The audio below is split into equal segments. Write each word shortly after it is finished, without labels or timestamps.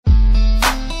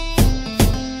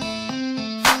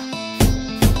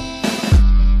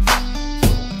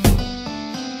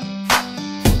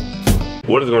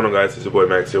What is going on, guys? It's your boy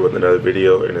Max here with another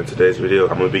video, and in today's video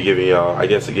I'm gonna be giving y'all, I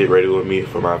guess, to get ready with me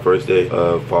for my first day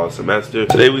of fall semester.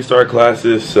 Today we start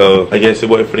classes, so I guess your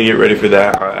boy finna get ready for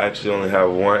that. I actually only have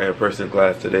one in-person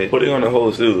class today. Putting on the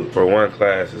whole suit for one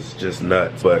class is just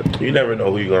nuts, but you never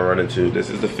know who you're gonna run into. This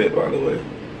is the fit, by the way.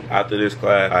 After this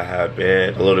class, I have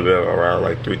been a little bit around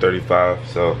like 3:35,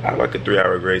 so I have like a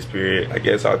 3-hour grace period. I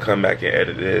guess I'll come back and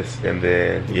edit this, and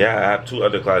then yeah, I have 2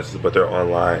 other classes, but they're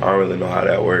online. I don't really know how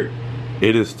that works.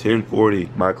 It is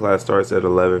 10:40. My class starts at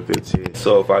 11:15.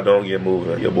 So if I don't get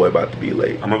moving, your boy about to be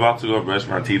late. I'm about to go brush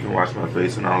my teeth and wash my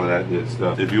face and all of that good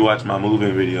stuff. If you watch my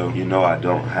moving video, you know I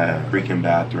don't have a freaking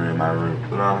bathroom in my room.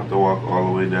 So now I have to walk all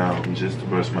the way down just to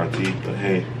brush my teeth. But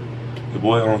hey, the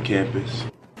boy on campus.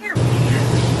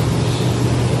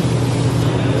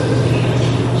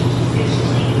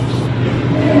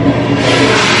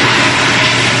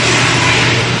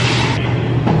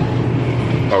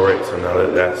 Alright, so now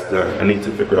that that's done, I need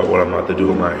to figure out what I'm about to do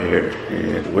with my hair.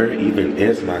 And where even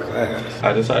is my class?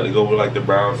 I decided to go with like the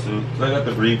brown suit, because I got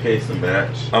the briefcase to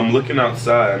match. I'm looking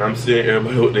outside and I'm seeing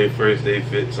everybody with their first day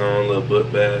fits on, little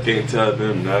book bag. Can't tell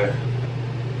them that.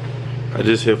 I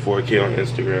just hit 4K on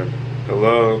Instagram.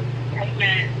 Hello?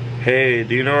 Hey, hey,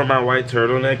 do you know where my white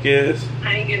turtleneck is?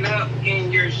 hanging up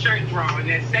in your shirt drawer, in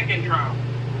that second drawer,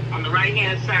 on the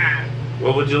right-hand side.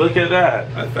 Well, would you look at that?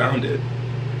 I found it.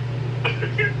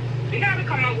 You gotta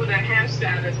come up with a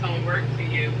hairstyle that's gonna work for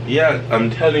you. Yeah, I'm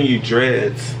telling you,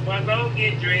 dreads. Well, go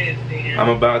get dreads then. I'm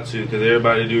about to, because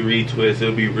everybody do retwists.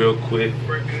 It'll be real quick.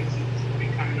 Working suits will be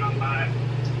coming on live.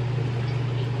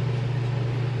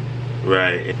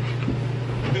 Right.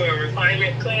 Doing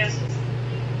refinement classes.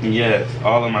 Yes,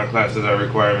 all of my classes are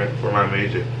requirement for my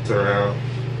major. It's around.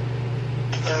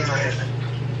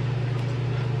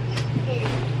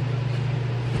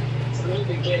 New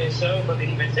beginning show, but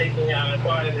even taking y'all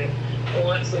part of it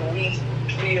once a week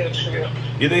field trip.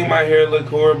 You think my hair look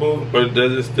horrible, or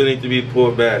does it still need to be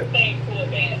pulled back? Pull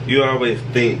back. You always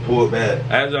think pull back.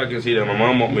 As y'all can see that my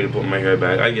mom want me to put my hair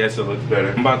back. I guess it looks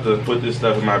better. I'm about to put this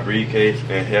stuff in my briefcase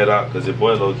and head out, because your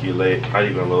boy low-key late. Not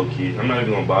even low-key. I'm not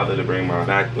even gonna bother to bring my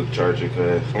MacBook charger,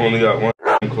 because I only got one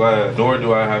class, nor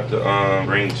do I have to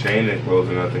bring changing clothes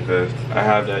or nothing, because I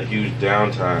have that huge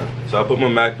downtime. So I put my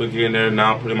MacBook in there,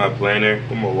 now I'm putting my planner,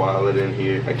 put my wallet in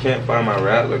here. I can't find my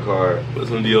Rattler card. Put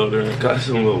some deodorant, got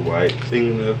some little wipes,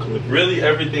 fingernail clip. Really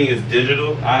everything is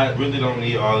digital. I really don't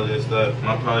need all of this stuff.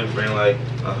 I'll probably bring like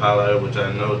a highlighter, which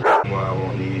I know what I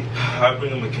won't need. I'll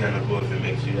bring a mechanical if it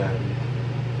makes you happy.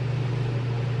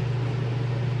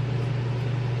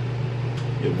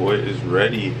 Your boy is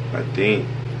ready, I think.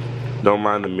 Don't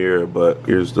mind the mirror, but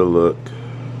here's the look.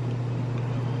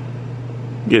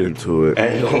 Get into it. I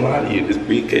ain't gonna lie to you, this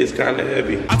briefcase kinda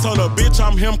heavy. I told a bitch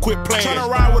I'm him, quit playing. Tryna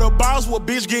ride with a boss, what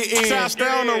bitch get in? Stay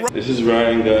on the road. This is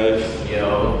Ryan, guys.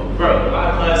 Yo, bro,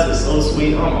 my class is so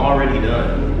sweet, I'm already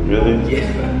done. Really?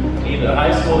 Yeah. Either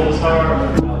high school was hard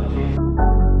or college.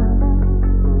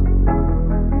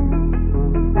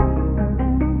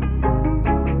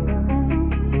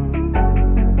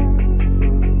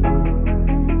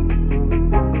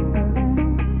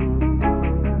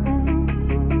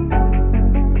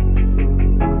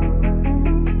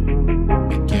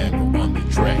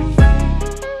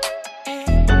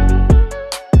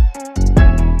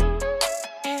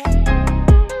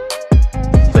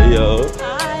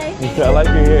 I like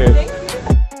your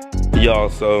hair. Y'all,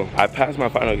 so I passed my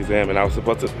final exam and I was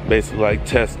supposed to basically like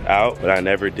test out, but I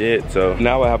never did. So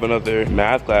now I have another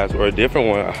math class, or a different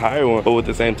one, a higher one, but with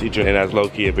the same teacher, and that's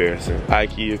low-key embarrassing. High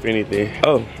key, if anything.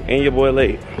 Oh, and your boy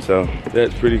late. So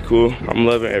that's pretty cool. I'm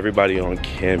loving everybody on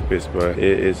campus, but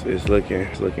it's looking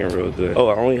real good. Oh,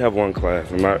 I only have one class.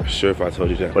 I'm not sure if I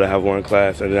told you that, but I have one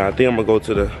class, and then I think I'm gonna go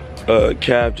to the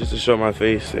cab just to show my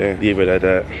face and leave it at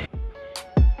that.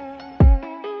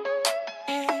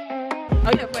 Oh,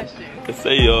 your question.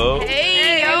 Say yo.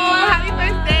 Hey, yo, happy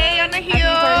first day on the hill.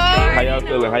 How y'all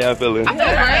feeling? How y'all feeling? I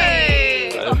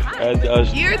feel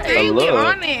great. Year 3, we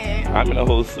on it. I'm in a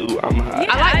whole suit. I'm hot.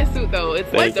 I like the suit though.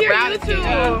 It's like the brown suit.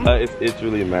 It's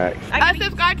really Max.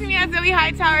 Subscribe to me at Zoe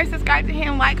Hightower. Subscribe to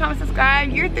him. Like, comment, subscribe.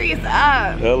 Year 3 is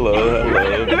up. Hello.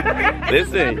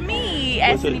 Listen. To me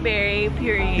at Cindy Berry.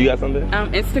 Period. You got something?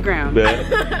 Instagram.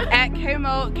 At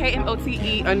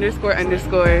KMOTE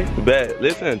 __. Bet.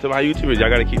 Listen to my YouTubers. Y'all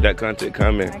gotta keep that content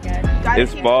coming.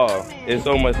 It's fall. It's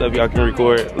so much stuff y'all can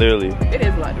record. Literally. It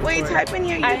is a lot. Wait, type in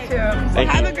your YouTube. So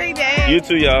have a great day. You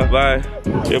too, y'all. Bye.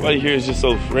 Everybody here is just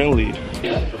so friendly.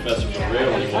 Yeah, Professor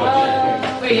rarely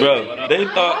walked in. Bro, they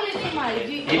thought.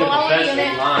 He the professor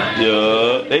line.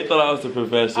 Yeah, they thought I was the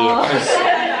professor.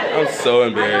 I'm so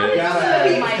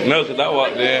embarrassed. No, because I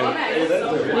walked in.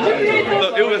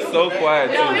 Look, it was so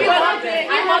quiet too.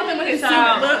 I walked in with his suit,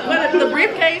 but the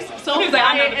briefcase, so he's like,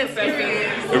 I know and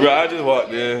serious. Bro, I just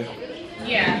walked in.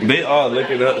 Yeah. They all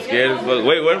looking up, scared as fuck.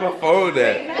 Wait, where's my phone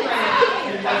at?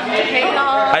 Hey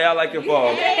y'all. How y'all like your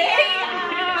fall?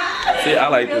 See, I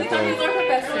like this phone.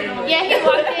 Yeah, he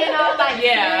walked in. I was like,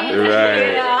 Yeah.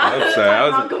 Right. I'm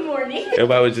sorry. Good morning.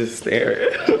 Everybody was just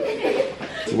staring.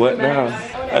 What now?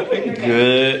 I think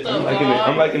good.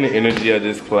 I'm liking the energy of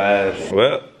this class.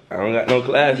 Well, I don't got no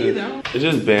classes. It's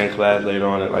just band class later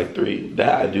on at like 3.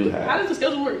 That I do have. How does the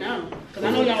schedule work now? Because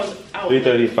I know y'all was out.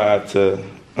 3:35 to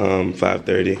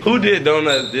 5:30. Who did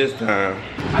donuts this time?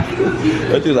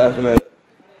 What you laughing at?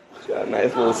 She got a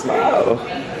nice little smile.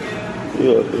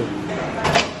 Yeah.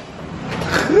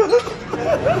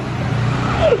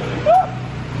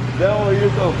 That you're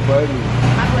so funny.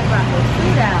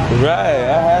 Right,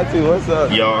 I had to. What's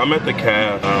up? Yo, I'm at the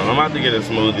caf. I'm about to get a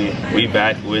smoothie. We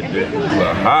back with it. It's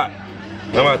hot.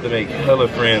 I'm about to make hella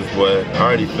friends, but I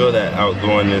already feel that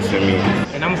outgoingness in me.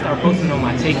 And I'm gonna start posting on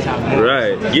my TikTok.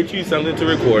 Right. Get you something to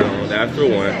record on, that's for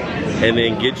 1. And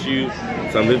then get you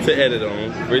something to edit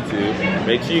on for 2.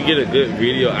 Make sure you get a good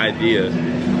video idea.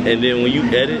 And then when you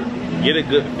edit, get a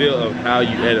good feel of how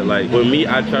you edit. Like with me,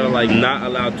 I try to like not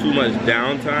allow too much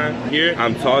downtime. Here,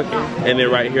 I'm talking, and then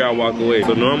right here I walk away.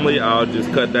 So normally I'll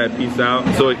just cut that piece out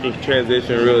so it can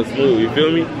transition real smooth. You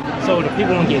feel me? So the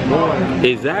people don't get bored.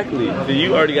 Exactly. So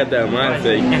you already got that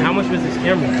mindset. And how much was this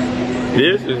camera?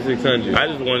 This is 600. I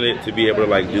just wanted it to be able to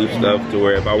like do stuff to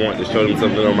where if I want to show them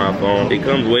something on my phone, it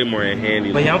comes way more in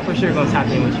handy. But yeah, I'm for sure gonna tap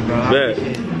in with you, bro.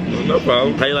 No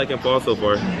problem. How you liking fall so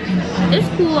far? It's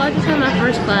cool. I just had my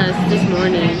first class this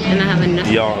morning and I have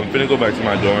another. Y'all, I'm finna go back to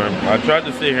my dorm. I tried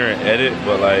to sit here and edit,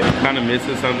 but like kind of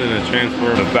missing something to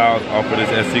transfer the files off of this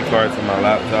SD card to my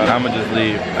laptop. I'ma just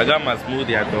leave. I got my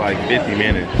smoothie after like 50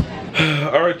 minutes.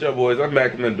 Alright y'all boys, I'm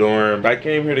back in the dorm. I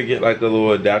came here to get like a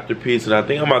little adapter piece, and I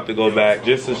think I'm about to go back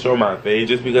just to show my face.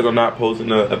 Just because I'm not posting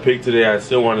a pic today, I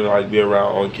still want to like be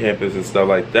around on campus and stuff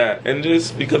like that. And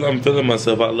just because I'm feeling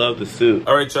myself, I love the suit.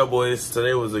 Alright y'all boys,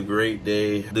 today was a great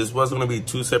day. This was going to be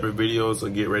 2 separate videos, so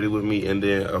get ready with me, and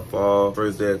then a fall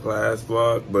first day of class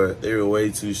vlog, but they were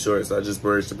way too short, so I just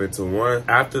merged them into one.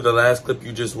 After the last clip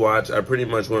you just watched, I pretty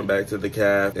much went back to the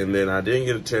caf, and then I didn't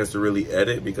get a chance to really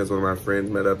edit because one of my friends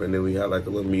met up, and then we had like a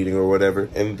little meeting or whatever,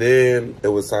 and then it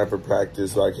was time for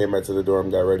practice, so I came back to the dorm,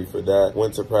 got ready for that,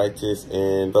 went to practice,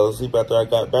 and fell asleep after I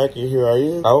got back, and here I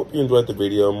am. I hope you enjoyed the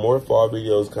video. More fall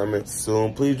videos coming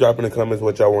soon. Please drop in the comments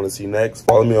what y'all want to see next.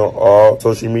 Follow me on all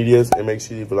social medias, and make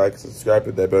sure you leave a like and subscribe,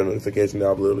 hit that bell notification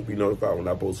down below to be notified when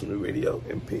I post a new video,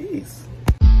 and peace.